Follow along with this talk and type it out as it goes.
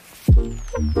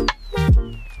Hey,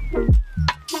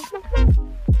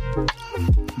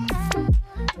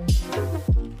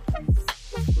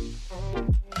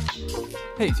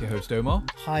 it's your host Omar.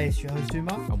 Hi, it's your host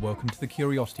Umar. And welcome to the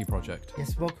Curiosity Project.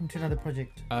 Yes, welcome to another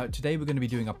project. Today we're going to be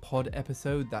doing a pod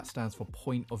episode that stands for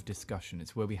Point of Discussion.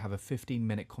 It's where we have a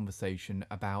 15-minute conversation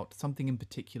about something in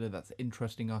particular that's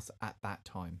interesting us at that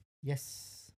time.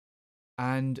 Yes.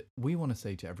 And we want to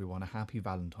say to everyone a happy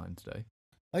Valentine's Day.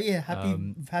 Oh yeah,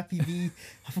 happy V.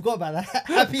 I forgot about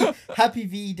that. Happy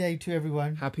V Day to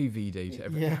everyone. Happy V-Day to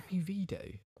everyone. Yeah. Happy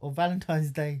V-Day. Or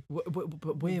Valentine's Day.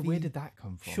 But where did that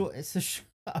come from? Short.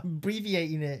 I'm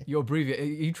abbreviating it. You're abbreviating.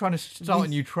 Are you trying to start a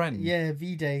new trend? Yeah,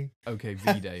 V Day. Okay,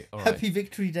 V-Day. All right. Happy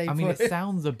Victory Day. I mean, it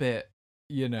sounds a bit,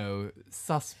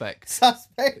 suspect.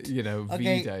 Suspect.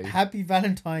 V-Day. Okay, happy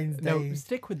Valentine's Day. No,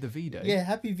 stick with the V-Day. Yeah,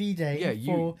 happy V Day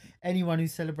for anyone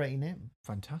who's celebrating it.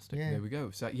 Fantastic. Yeah. There we go.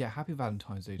 So, yeah, happy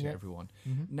Valentine's Day to everyone.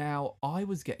 Mm-hmm. Now, I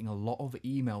was getting a lot of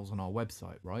emails on our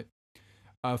website, right?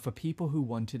 For people who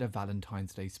wanted a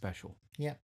Valentine's Day special.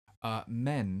 Yeah.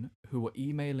 Men who were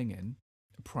emailing in,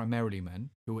 primarily men,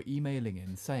 who were emailing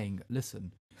in saying,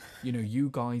 listen, you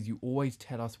guys, you always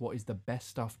tell us what is the best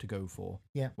stuff to go for.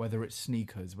 Yeah. Whether it's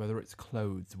sneakers, whether it's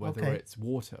clothes, whether Okay. it's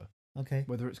water, Okay.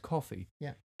 whether it's coffee.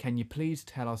 Yeah. Can you please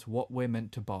tell us what we're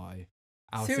meant to buy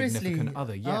our Seriously? significant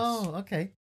other? Yes. Oh,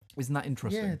 okay. Isn't that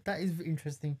interesting? Yeah, that is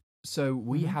interesting. So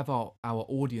we have our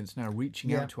audience now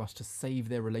reaching out to us to save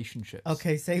their relationships.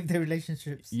 Okay, save their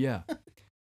relationships. Yeah.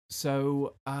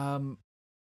 So,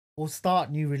 Or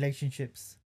start new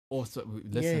relationships. also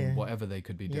listen, Yeah. whatever they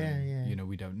could be doing, Yeah.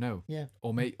 We don't know. Yeah.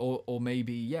 Or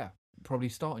maybe, probably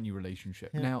start a new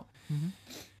relationship. Yeah. Now,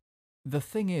 the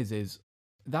thing is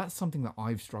that's something that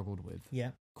I've struggled with.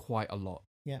 Yeah. Quite a lot.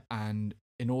 Yeah. And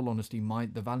in all honesty,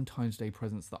 the Valentine's Day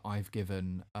presents that I've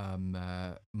given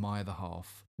my other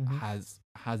half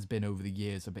has been over the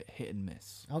years a bit hit and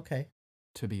miss. Okay.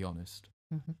 To be honest,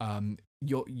 Mm-hmm.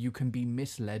 you can be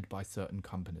misled by certain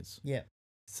companies. Yeah.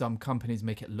 Some companies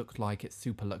make it look like it's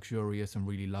super luxurious and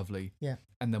really lovely. Yeah.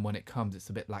 And then when it comes, it's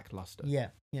a bit lackluster. Yeah.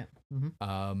 Yeah.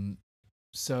 Mm-hmm.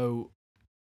 So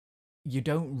you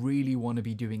don't really want to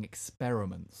be doing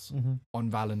experiments on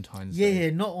Valentine's Day. Yeah.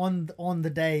 Not on the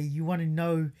day. You want to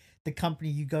know the company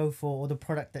you go for or the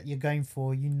product that you're going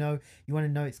for. You want to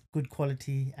know it's good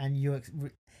quality and you're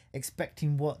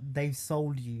expecting what they've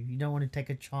sold you. You don't want to take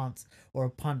a chance or a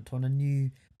punt on a new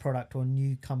product or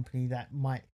new company that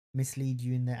might mislead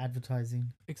you in their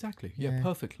advertising. Exactly. Yeah. Yeah.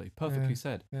 Perfectly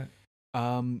said. Yeah.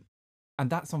 And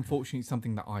that's unfortunately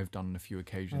something that I've done on a few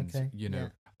occasions. Okay, Yeah.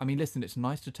 I mean, listen, it's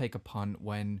nice to take a punt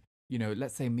when,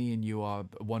 let's say me and you are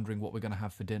wondering what we're going to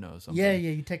have for dinner or something. Yeah,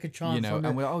 you take a chance.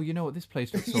 And we're, you know what, this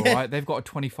place looks Yeah. all right. They've got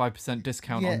a 25%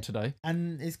 discount Yeah. on today.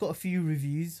 And it's got a few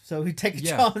reviews, so we take a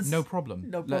Yeah, chance. no problem.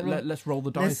 No problem. Let's roll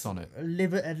the dice on it.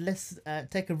 Let's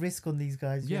take a risk on these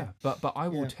guys. Yeah, but I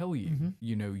will Yeah. tell you,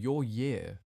 your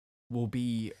year will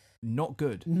be not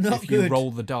good Not if you good.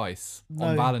 roll the dice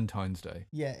on No. Valentine's Day.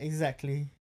 Yeah, exactly.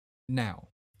 Now,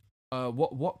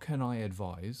 what can I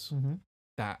advise Mm-hmm.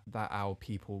 that our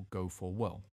people go for?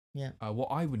 Well, Yeah. what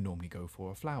I would normally go for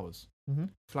are flowers. Mm-hmm.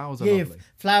 Flowers are Yeah, lovely.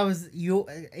 flowers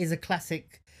is a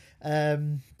classic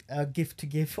gift to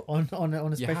give on a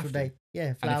You special have to. day. Yeah,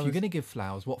 And flowers. if you're going to give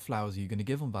flowers, what flowers are you going to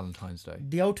give on Valentine's Day?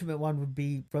 The ultimate one would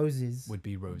be roses. Would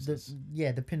be roses.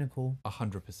 The pinnacle.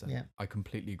 100%. Yeah. I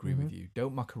completely agree with you.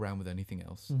 Don't muck around with anything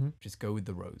else. Mhm. Just go with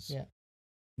the rose. Yeah.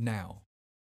 Now,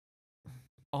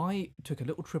 I took a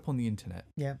little trip on the internet.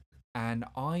 Yeah. And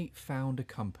I found a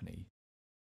company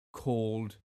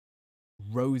called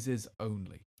Roses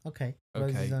Only. Okay.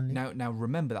 Okay. Roses only. Now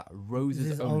remember that roses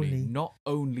Roses only, only. not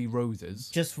only roses.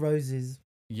 Just roses.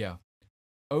 Yeah.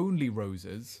 Only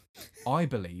roses, I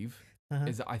believe, Uh-huh.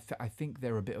 is I think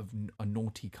they're a bit of a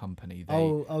naughty company.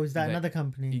 Is that another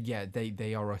company? Yeah,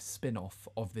 they are a spin-off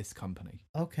of this company.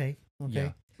 Okay.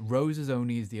 Yeah. Roses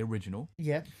Only is the original.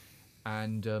 Yeah.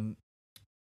 And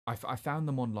I found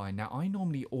them online. Now, I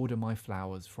normally order my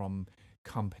flowers from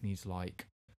companies like,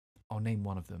 I'll name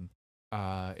one of them.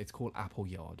 It's called Apple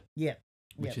Yard. Yeah.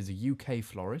 Which is a UK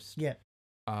florist. Yeah.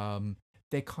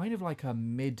 They're kind of like a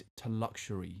mid to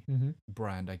luxury Mm-hmm.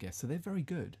 brand, I guess. So they're very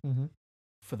good Mm-hmm.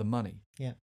 for the money.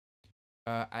 Yeah.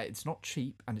 It's not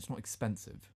cheap and it's not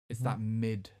expensive. It's that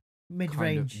Mid kind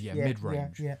range. of-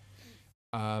 mid-range. Yeah.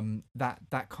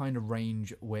 that kind of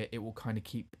range where it will kind of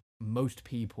keep most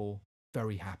people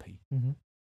very happy. Mm-hmm.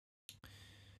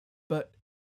 But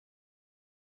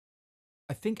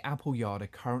I think Apple Yard are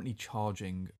currently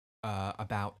charging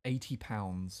about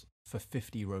 £80 for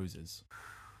 50 roses.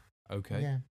 Okay.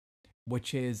 Yeah.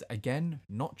 which is again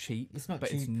not cheap, It's not but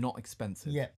cheap. it's not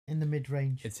expensive. Yeah, in the mid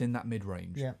range. It's in that mid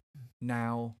range. Yeah.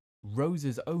 Now,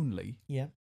 roses only. Yeah.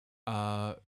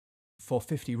 For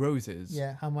 50 roses.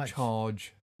 Yeah. How much?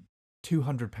 Charge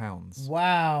 £200.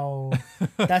 Wow,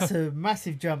 that's a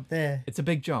massive jump there. It's a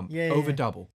big jump. Yeah, Over yeah.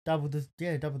 double. Double the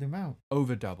amount.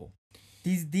 Over double.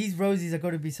 These roses are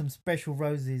got to be some special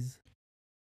roses.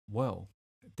 Well,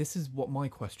 this is what my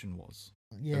question was.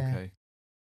 Yeah. Okay.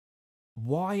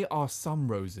 Why are some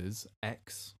roses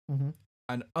X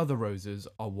and other roses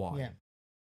are Y? Yeah.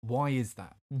 Why is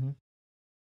that? Mm-hmm.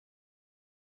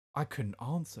 I couldn't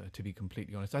answer, to be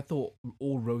completely honest. I thought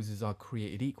all roses are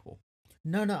created equal.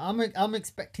 No, I'm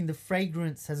expecting the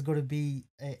fragrance has got to be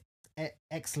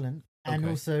excellent, and Okay.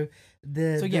 also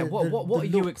what are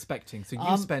you expecting? So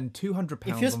you spend £200.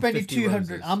 If you're spending 200,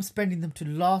 roses. I'm spending them to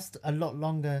last a lot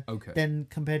longer Okay. than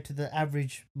compared to the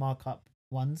average markup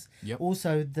ones. Yep.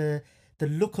 Also, the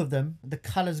look of them, the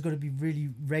color's got to be really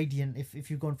radiant. If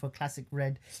you're going for a classic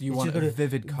red, So you want a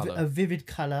vivid a color. vivid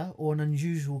color or an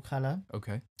unusual color.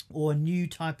 Okay. Or a new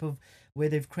type of where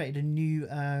they've created a new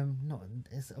not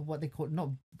it's what they call it, not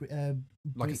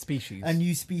Like a species. a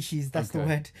new species, that's the Okay.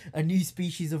 word, a new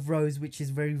species of rose which is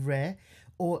very rare.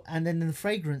 And then the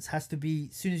fragrance has to be,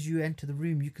 as soon as you enter the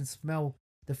room you can smell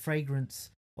the fragrance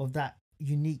of that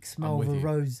unique smell of a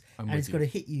rose, and it's got to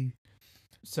hit you.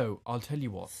 So I'll tell you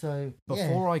what. So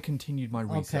Before I continued my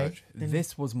research, then-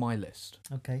 this was my list.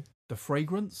 okay. The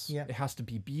fragrance, Yeah. it has to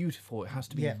be beautiful. It has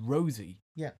to be Yeah. rosy.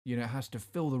 Yeah. You know, it has to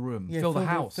fill the room, Yeah, fill the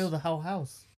house. fill the whole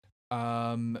house.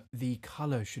 The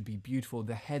color should be beautiful.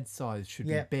 The head size should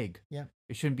Yeah. be big. Yeah.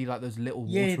 It shouldn't be like those little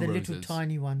water Yeah, the roses. little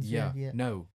tiny ones. Yeah.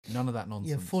 No, none of that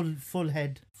nonsense. Yeah, full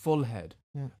head. Full head.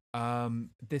 Yeah.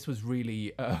 This was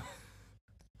really.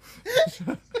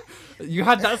 You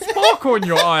had that sparkle in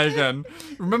your eye again.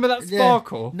 Remember that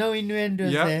sparkle? No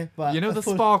innuendos Yeah. there, but You know the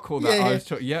full- sparkle that Yeah, I yeah. was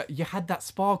talking. Yeah, you had that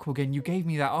sparkle again. You gave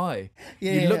me that eye.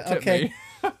 Yeah, you yeah, looked okay.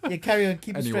 at me. Yeah, carry on.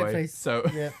 Keep a straight Anyway, face. so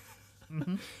Yeah.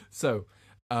 Mm-hmm. so,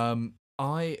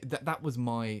 that was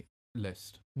my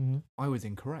list. Mm-hmm. I was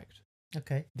incorrect.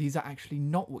 Okay. These are actually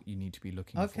not what you need to be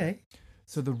looking for. Okay.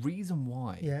 So the reason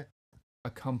why Yeah.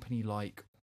 a company like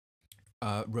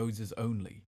Roses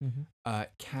Only Mm-hmm.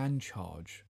 can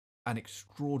charge an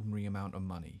extraordinary amount of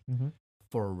money Mm-hmm.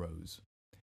 for a rose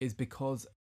is because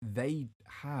they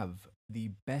have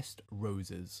the best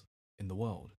roses in the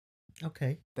world.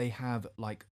 Okay. They have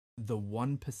like the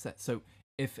 1%. So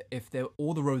if they're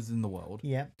all the roses in the world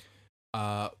Yeah.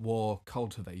 were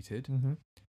cultivated, Mm-hmm.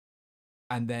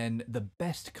 and then the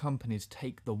best companies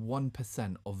take the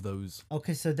 1% of those.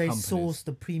 Okay, so they companies. source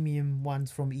the premium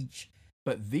ones from each.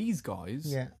 But these guys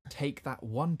Yeah. take that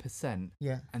 1%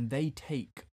 Yeah. and they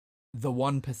take the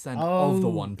 1% Oh, of the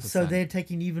 1%. so they're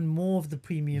taking even more of the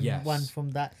premium Yes. one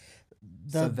from that.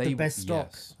 So The best stock.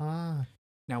 yes. Ah.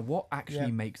 Now, what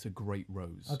actually Yeah. makes a great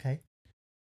rose? Okay.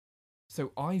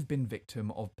 So I've been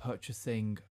victim of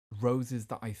purchasing roses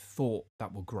that I thought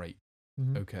that were great.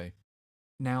 Mm-hmm. Okay.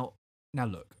 Now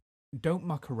look, don't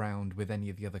muck around with any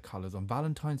of the other colors. On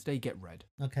Valentine's Day, get red.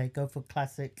 Okay. Go for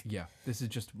classic. Yeah, this is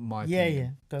just my Yeah. opinion.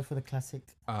 Yeah. Go for the classic.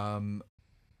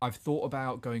 I've thought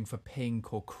about going for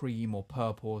pink or cream or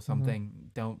purple or something.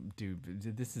 Don't do.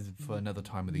 This is for another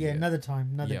time of the Yeah. year. Another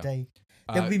time. Another Yeah. day.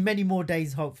 There'll be many more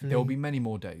days. Hopefully. There will be many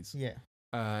more days. Yeah.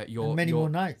 You're And many more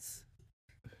nights.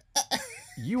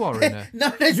 You are in a.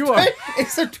 No,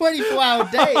 it's a 24-hour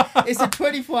day. It's a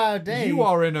 24-hour day. You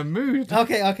are in a mood.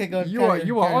 Okay, go on. You carry are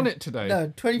carry on it today. No,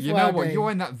 24-hour You know what? day.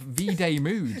 You're in that V-Day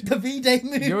mood. The V-Day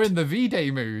mood. You're in the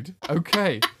V-Day mood.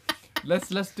 Okay. Let's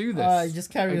do this. Just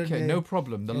carry on. Okay, Yeah. no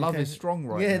problem. The love Okay. is strong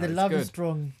right Yeah, now. the It's love good. is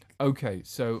strong. Okay,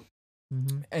 so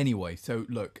Mm-hmm. anyway, so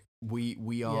look, the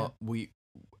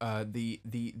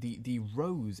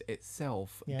rose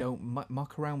itself, Yeah. don't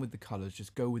muck around with the colors,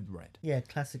 just go with red. Yeah,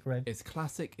 classic red. It's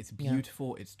classic, it's Yeah.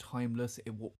 beautiful, it's timeless,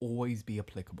 it will always be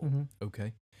applicable. Mhm.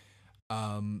 Okay.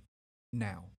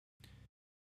 Now,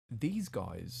 these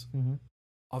guys Mm-hmm.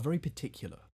 are very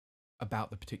particular about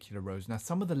the particular rose. Now,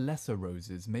 some of the lesser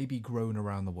roses may be grown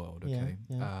around the world, okay?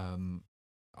 Yeah.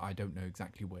 I don't know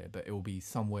exactly where, but it will be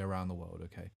somewhere around the world,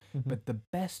 okay? Mhm. But the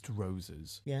best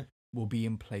roses Yeah. will be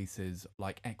in places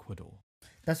like Ecuador.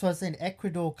 That's what I was saying.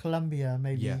 Ecuador, Colombia,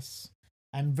 maybe. Yes,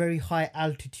 And very high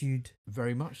altitude.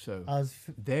 very much so. I was.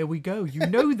 There we go. You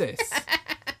know this.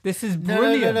 This is No,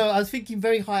 brilliant. no. I was thinking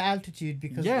very high altitude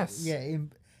because. Yes. Yeah,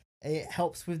 it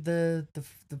helps with the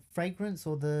fragrance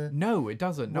or the. No, it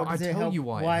doesn't. No, what I does it tell help? you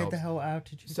why. It Why helps. the hell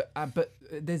altitude? So, but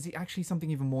there's actually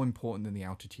something even more important than the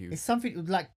altitude. It's something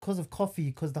like because of coffee,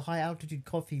 because the high altitude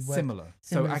coffee. Similar.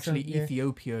 So Similar, actually, yeah.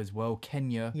 Ethiopia as well,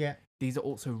 Kenya. Yeah. these are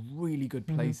also really good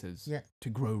Mhm. places Yeah. to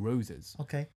grow roses.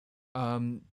 Okay.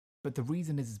 But the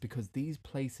reason is because these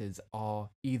places are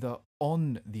either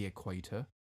on the equator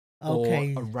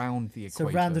Okay. or around the So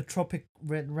equator. around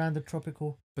the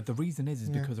tropical. But the reason is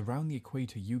Yeah. because around the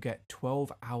equator you get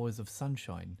 12 hours of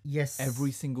sunshine Yes.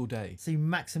 every single day. So you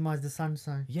maximize the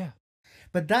sunshine. Yeah.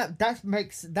 But that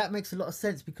makes a lot of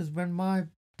sense, because when my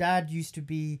dad used to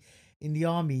be in the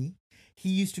army, he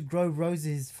used to grow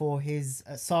roses for his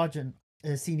sergeant,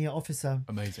 senior officer,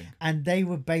 Amazing. and they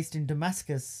were based in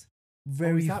Damascus. is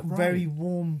Very that very right?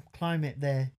 warm climate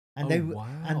there, and Oh, and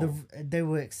wow. they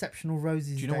were exceptional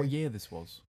roses. Do you know what year this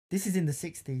was? This is in the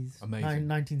 60s. Amazing.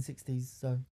 1960s.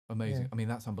 So Amazing. yeah. I mean,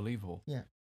 that's unbelievable. Yeah.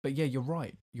 But yeah, you're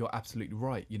right. You're absolutely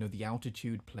right. You know, the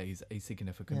altitude plays a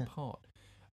significant Yeah. part.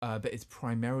 But it's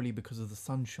primarily because of the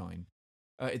sunshine.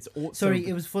 It's also... Sorry,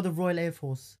 it was for the Royal Air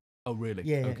Force. Oh, really?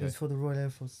 Yeah, Okay. it was for the Royal Air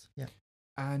Force. Yeah.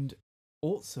 And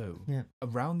also, Yeah.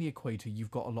 around the equator,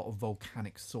 you've got a lot of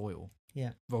volcanic soil.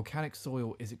 Yeah. Volcanic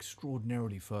soil is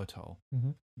extraordinarily fertile.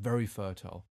 Mhm. Very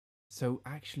fertile. So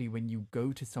actually, when you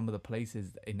go to some of the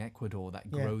places in Ecuador that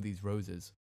Yeah. grow these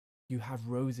roses, you have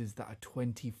roses that are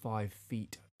 25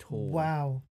 feet tall.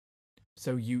 Wow.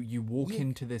 So you walk Yeah,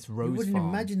 into this You rose wouldn't farm.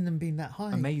 imagine them being that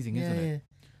high. Amazing, isn't it?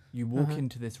 Yeah. You walk Uh-huh.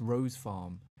 into this rose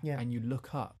farm Yeah. and you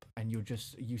look up and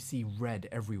you see red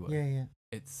everywhere. Yeah.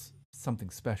 It's something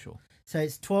special. So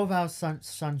it's 12 hours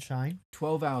sunshine,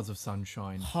 12 hours of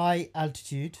sunshine, high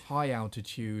altitude. high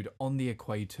altitude, on the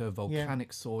equator,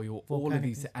 volcanic soil, all of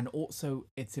these. And also,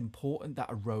 it's important that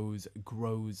a rose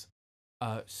grows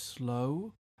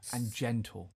slow and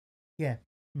gentle. Yeah.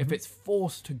 If Mhm. it's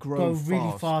forced to grow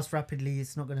really fast, rapidly,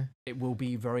 it's not gonna. it will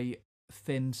be very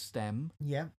thin stem,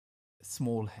 Yeah.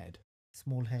 small head.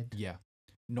 Small head. Yeah,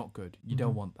 not good. You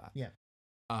don't Mhm. want that. Yeah.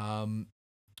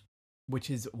 Which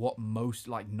is what most,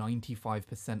 like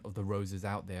 95% of the roses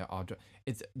out there are.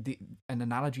 It's an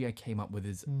analogy I came up with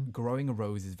is growing a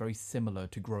rose is very similar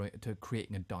to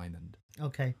creating a diamond.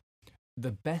 Okay.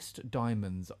 The best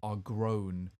diamonds are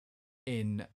grown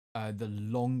in the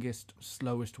longest,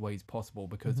 slowest ways possible,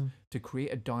 because to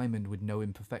create a diamond with no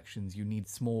imperfections, you need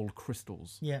small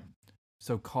crystals. Yeah.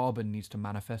 So carbon needs to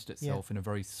manifest itself in a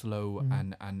very slow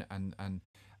and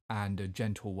a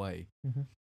gentle way,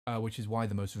 which is why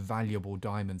the most valuable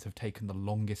diamonds have taken the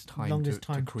longest time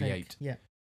to create. Yeah.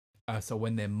 So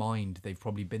when they're mined, they've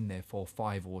probably been there for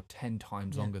 5 or 10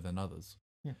 times longer than others.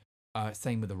 Yeah.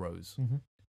 Same with the rose.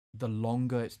 The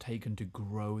longer it's taken to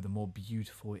grow, the more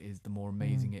beautiful it is, the more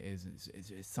amazing it is.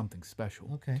 It's something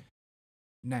special. Okay.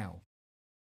 Now,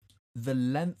 the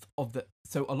length of the...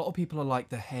 So a lot of people are like,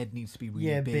 the head needs to be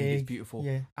really big, it's beautiful.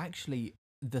 Yeah. Actually,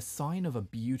 the sign of a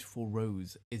beautiful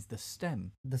rose is the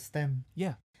stem. The stem.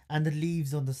 Yeah. And the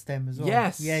leaves on the stem as well.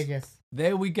 Yes. Yeah, yes.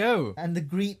 There we go. And the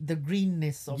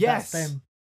greenness of that stem.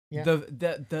 Yeah.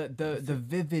 The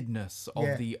vividness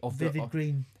of the vivid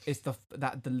green. It's the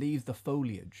leaves, the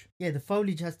foliage. Yeah, the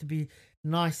foliage has to be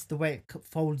nice, the way it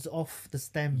folds off the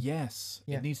stem. Yes.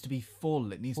 Yeah. It needs to be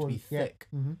full, it needs to be thick.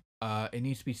 Yeah. It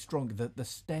needs to be strong. The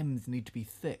stems need to be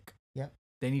thick. Yeah.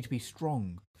 They need to be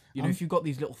strong. You know, if you've got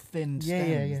these little thin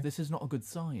stems, this is not a good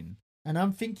sign. And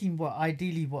I'm thinking,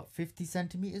 ideally, 50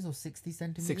 centimeters or 60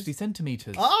 centimeters? 60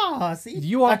 centimeters. Ah, see?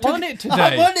 You are on it today.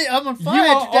 I'm on it. I'm on fire today.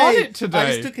 You are on it today. I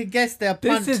just took a guess there.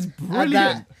 This is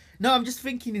brilliant. No, I'm just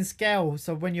thinking in scale.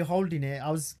 So when you're holding it, I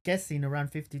was guessing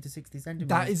around 50 to 60 centimeters.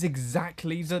 That is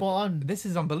exactly the... Spot on. This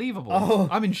is unbelievable. Oh.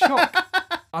 I'm in shock.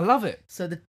 I love it. So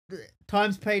the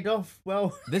time's paid off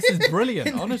well. This is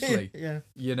brilliant, honestly. Yeah.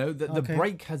 You know, the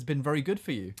break has been very good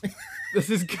for you. This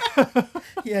is good.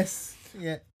 Yes.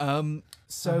 Yeah.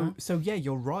 So yeah,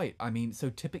 you're right. I mean, so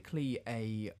typically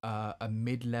a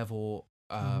mid-level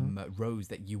rose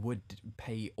that you would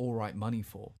pay all right money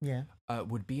for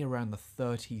would be around the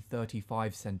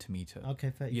 30-35 centimeter. Okay,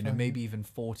 35. You know, maybe even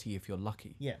 40 if you're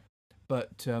lucky. Yeah.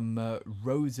 But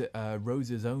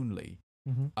roses only,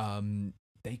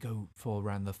 they go for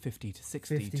around the 50 to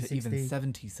 60 even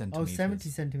 70 centimeters. Oh, 70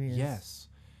 centimeters. Yes.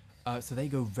 So they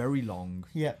go very long.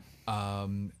 Yeah.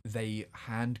 They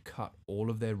hand cut all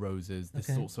of their roses. This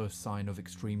is also a sign of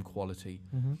extreme quality.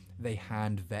 They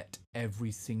hand vet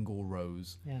every single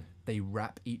rose. Yeah. They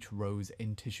wrap each rose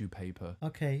in tissue paper.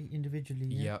 Okay, individually.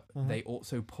 Yeah. They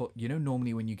also put, you know,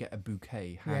 normally when you get a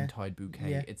bouquet, hand-tied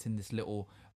bouquet, it's in this little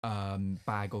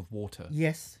bag of water.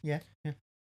 Yes. Yeah. Yeah.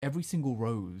 Every single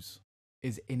rose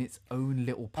is in its own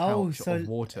little pouch of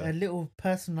water. A little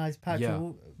personalized pouch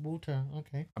of water.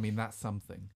 Okay. I mean, that's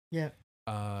something. Yeah.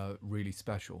 Really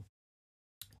special.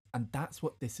 And that's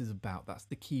what this is about. That's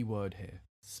the key word here.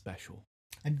 Special.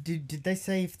 And did they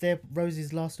say if their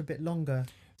roses last a bit longer?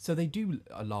 So they do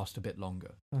last a bit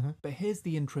longer. But here's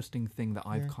the interesting thing that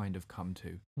I've kind of come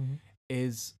to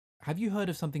is, have you heard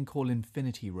of something called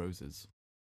infinity roses?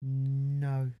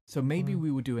 No. So maybe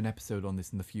we will do an episode on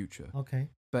this in the future. Okay.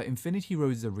 But infinity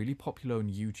roses are really popular on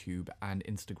YouTube and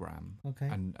Instagram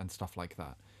and stuff like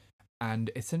that.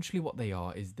 And essentially what they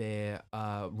are is they're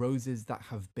roses that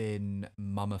have been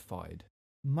mummified.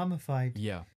 Mummified?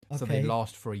 Yeah. So they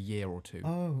last for a year or two.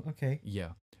 Oh, okay. Yeah.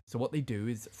 So what they do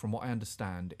is, from what I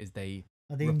understand, is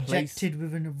are they injected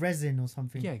with a resin or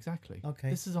something? Yeah, exactly. Okay.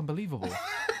 This is unbelievable.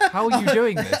 How are you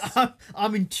doing this?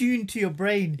 I'm in tune to your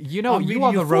brain. You know, you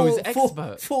are the rose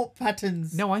expert. Thought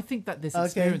patterns. No, I think that this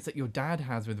experience that your dad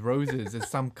has with roses is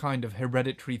some kind of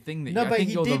hereditary thing. That I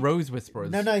think you're the rose whisperer.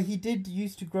 No, he did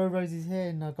used to grow roses here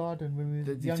in our garden when we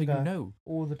were younger. So you know.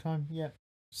 All the time, yeah.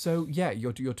 So yeah,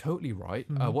 you're totally right.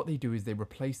 What they do is they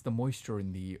replace the moisture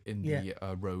in the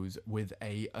rose with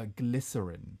a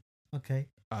glycerin. Okay.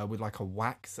 With like a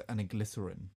wax and a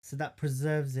glycerin. So that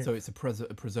preserves it. So it's a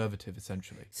preservative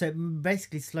essentially. So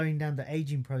basically slowing down the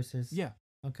aging process. Yeah.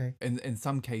 Okay. In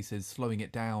some cases, slowing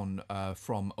it down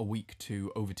from a week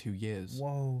to over 2 years.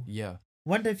 Whoa. Yeah.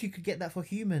 Wonder if you could get that for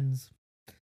humans.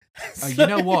 You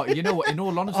know what? In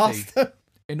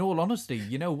all honesty,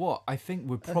 you know what? I think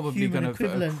we're probably going to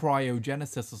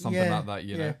cryogenesis or something like that.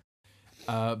 You know.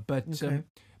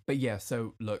 But yeah,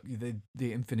 so look,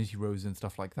 the infinity rose and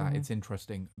stuff like that, it's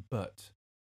interesting. But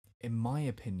in my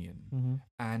opinion,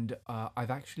 and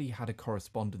I've actually had a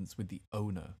correspondence with the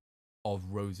owner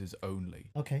of Roses Only.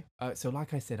 Okay. So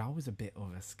like I said, I was a bit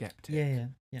of a skeptic. Yeah.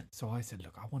 So I said,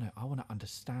 look, I want to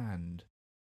understand,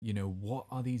 you know, what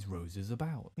are these roses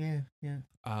about? Yeah.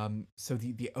 So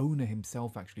the owner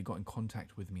himself actually got in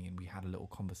contact with me, and we had a little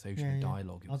conversation, and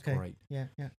dialogue. It was great. Yeah.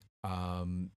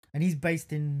 And he's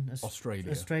based in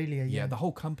Australia. Yeah. The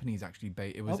whole company's actually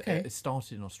based. It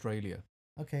started in Australia.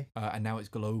 Okay. And now it's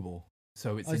global.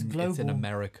 So it's global. It's in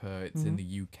America. It's in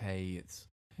the UK. It's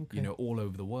you know, all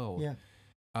over the world. Yeah.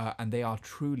 And they are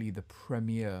truly the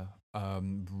premier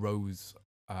rose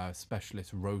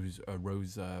specialist rose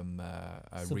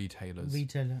retailers.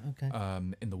 Retailer. Okay.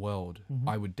 In the world,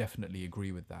 I would definitely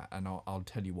agree with that, and I'll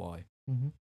tell you why.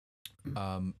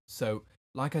 So.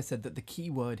 Like I said, that the key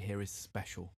word here is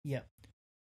special. Yeah.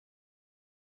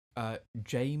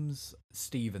 James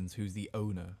Stevens, who's the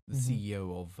owner, the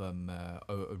CEO of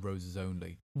Roses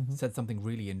Only, said something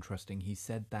really interesting. He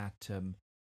said that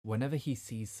whenever he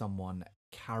sees someone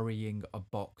carrying a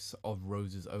box of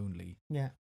Roses Only,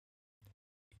 it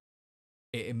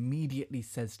immediately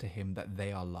says to him that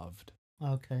they are loved.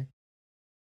 Okay.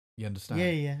 You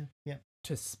understand? Yeah.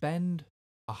 To spend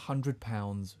 £100,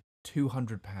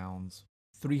 £200,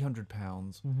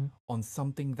 £300 on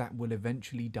something that will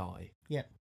eventually die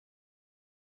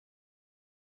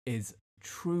is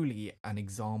truly an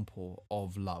example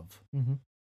of love.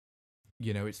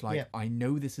 You know, it's like, I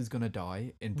know this is going to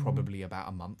die in probably about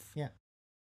a month.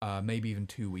 Maybe even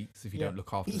 2 weeks if you don't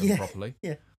look after them properly.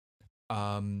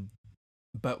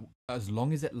 But as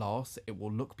long as it lasts, it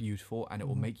will look beautiful and it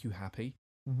will make you happy.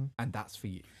 And that's for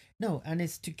you. No, and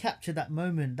it's to capture that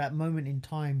moment in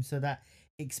time, so that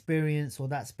experience or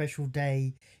that special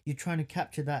day, you're trying to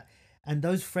capture that, and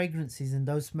those fragrances and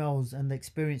those smells and the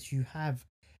experience you have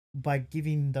by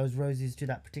giving those roses to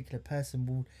that particular person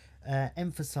will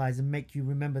emphasize and make you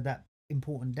remember that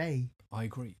important day. I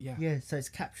agree. Yeah. So it's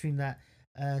capturing that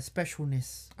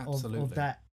specialness of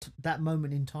that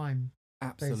moment in time.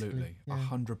 Absolutely.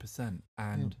 100%.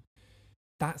 And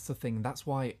that's the thing. That's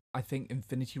why I think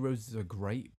infinity roses are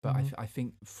great, but I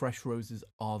think fresh roses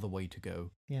are the way to go.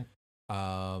 Yeah.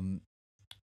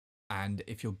 And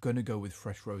if you're gonna go with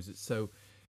fresh roses, so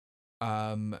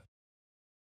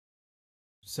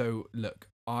look,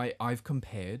 I've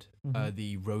compared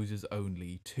the Roses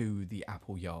Only to the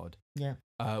Apple Yard. Yeah.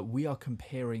 We are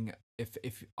comparing.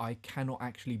 If I cannot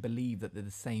actually believe that they're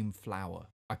the same flower.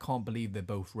 I can't believe they're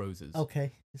both roses.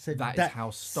 Okay, so that is how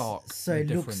stark the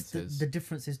difference is. The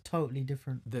difference is totally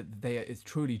different. It's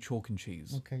truly chalk and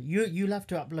cheese. Okay, you'll have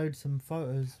to upload some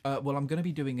photos. Well, I'm going to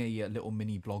be doing a little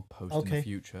mini blog post in the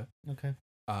future. Okay.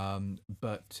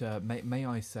 But may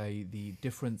I say the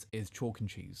difference is chalk and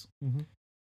cheese.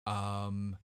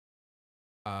 My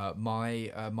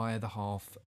other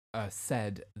half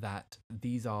said that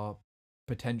these are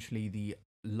potentially the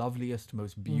loveliest,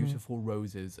 most beautiful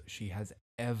roses she has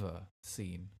ever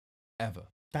seen, ever.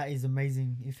 That is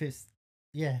amazing. If it's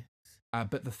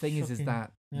but the thing is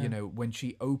that you know, when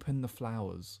she opened the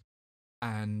flowers,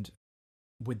 and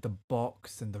with the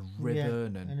box and the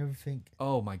ribbon and everything.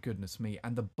 Oh my goodness me!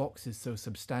 And the box is so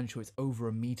substantial; it's over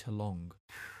 1 meter long.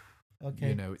 Okay.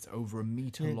 You know, it's over a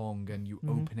meter long, and you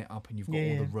open it up, and you've got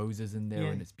all the roses in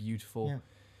there, and it's beautiful.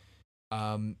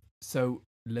 Yeah. So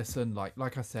listen,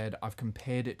 like I said, I've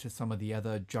compared it to some of the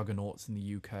other juggernauts in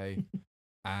the UK,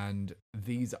 and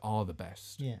these are the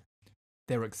best. Yeah.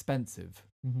 They're expensive,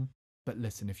 but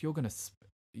listen, if you're gonna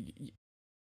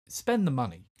spend the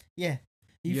money. Yeah.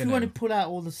 If you want to pull out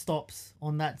all the stops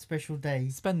on that special day,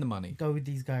 spend the money. Go with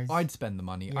these guys. I'd spend the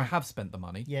money. I have spent the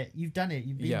money. Yeah, you've done it.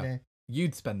 You've been there.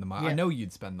 You'd spend the money. I know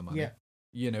you'd spend the money. Yeah.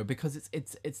 You know, because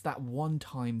it's that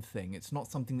one-time thing. It's not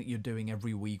something that you're doing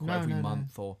every week or every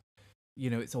month or,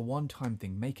 you know, it's a one-time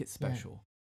thing. Make it special.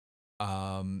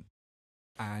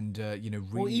 And you know,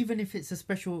 really... or even if it's a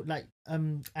special like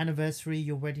anniversary,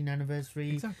 your wedding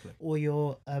anniversary, exactly, or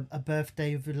your a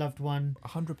birthday of your loved one,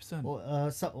 100%,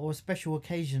 or a special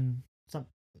occasion,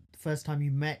 first time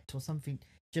you met or something.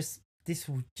 This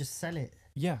will just sell it.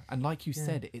 Yeah, and like you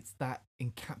said, it's that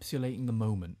encapsulating the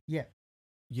moment. Yeah,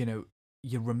 you know,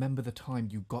 you remember the time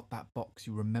you got that box.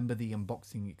 You remember the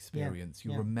unboxing experience.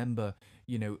 You remember,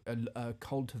 you know,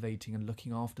 cultivating and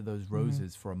looking after those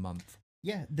roses for a month.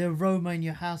 Yeah, the aroma in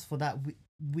your house for that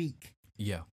week.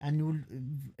 Yeah, and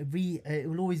it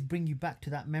will always bring you back to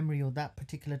that memory or that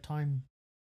particular time.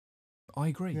 I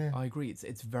agree. Yeah. I agree.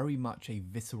 It's very much a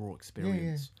visceral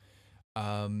experience.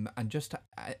 And just to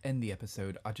end the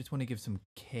episode, I just want to give some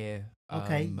care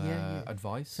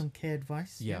advice. Some care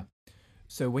advice. Yeah.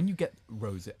 So when you get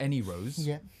any rose,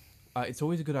 yeah, it's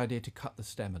always a good idea to cut the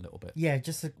stem a little bit. Yeah,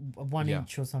 just a 1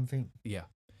 inch or something. Yeah.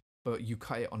 But you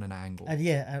cut it on an angle. At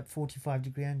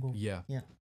 45-degree angle. Yeah. Yeah.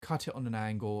 Cut it on an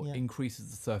angle,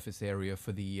 increases the surface area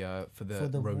for the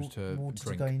rose to water drink.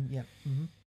 To go in. Yeah. Mm-hmm.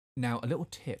 Now, a little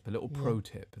pro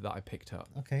tip that I picked up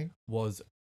was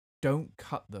don't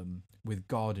cut them with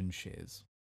garden shears.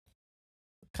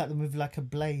 Cut them with like a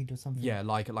blade or something. Yeah,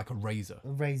 like a razor. A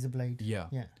razor blade. Yeah.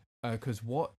 Yeah. Because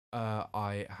what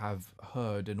I have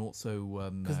heard, and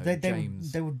also because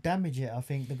James, they would damage it. I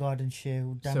think the garden shear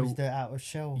will damage the outer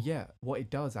shell. Yeah, what it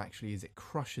does actually is it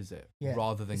crushes it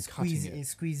rather than cutting it. It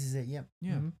squeezes it. Yep.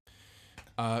 Yeah.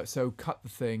 Mm-hmm. So cut the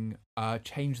thing.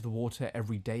 Change the water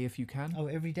every day if you can. Oh,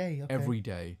 every day. Okay. Every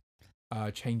day.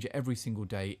 Change it every single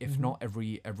day. If not,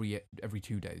 every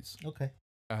 2 days. Okay.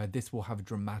 This will have a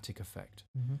dramatic effect.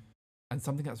 And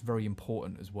something that's very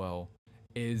important as well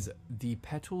is the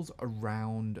petals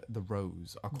around the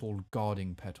rose are called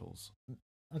guarding petals.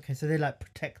 Okay, so they like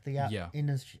protect the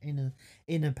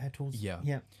inner petals. Yeah.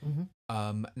 Yeah.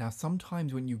 Mm-hmm. Now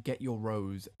sometimes when you get your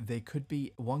rose,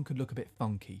 one could look a bit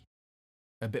funky,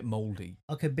 a bit moldy.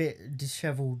 Okay, a bit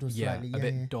disheveled or slightly. A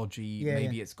bit dodgy. Yeah,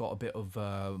 maybe it's got a bit of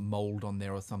mold on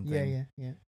there or something.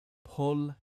 Yeah.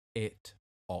 Pull it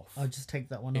off. I'll just take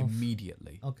that one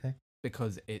immediately. Okay.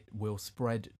 Because it will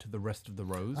spread to the rest of the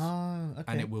rose. Oh, okay.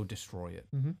 And it will destroy it.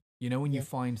 Mm-hmm. You know when you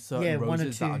find certain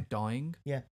roses that are dying?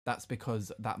 Yeah. That's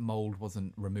because that mold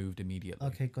wasn't removed immediately.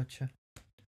 Okay, gotcha.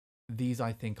 These,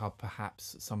 I think, are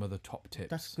perhaps some of the top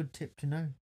tips. That's a good tip to know.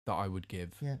 That I would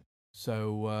give. Yeah.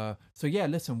 So yeah,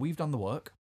 listen, we've done the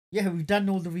work. Yeah, we've done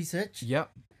all the research. Yep.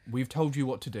 We've told you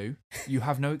what to do. You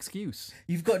have no excuse.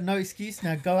 You've got no excuse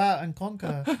now. Go out and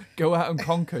conquer. Go out and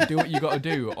conquer. Do what you got to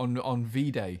do on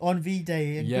V-Day. On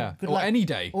V-Day. And good or luck. Any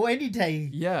day. Or any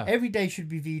day. Yeah. Every day should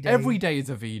be V-Day. Every day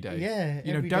is a V-Day. Yeah.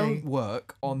 You know, don't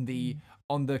work on the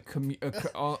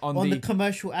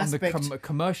commercial aspect. On the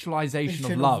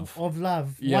commercialization of love. Of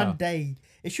love. Yeah. 1 day.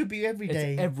 It should be every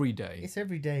day. It's every day. It's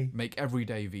every day. Make every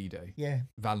day V-Day. Yeah.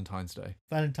 Valentine's Day.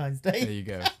 Valentine's Day. There you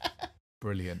go.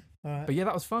 Brilliant. All right. But yeah,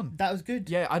 that was fun. That was good.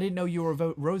 Yeah, I didn't know you were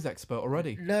a rose expert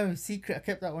already. No, secret. I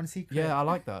kept that one secret. Yeah, I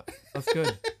like that. That's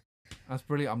good. That's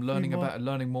brilliant. I'm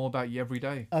learning more about you every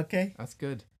day. Okay. That's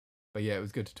good. But yeah, it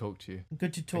was good to talk to you.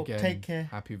 Good to talk. Again, take care.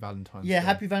 Happy Valentine's Day. Yeah,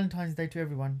 happy Valentine's Day to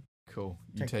everyone. Cool.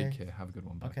 You take care. Have a good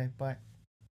one. Bye. Okay, bye.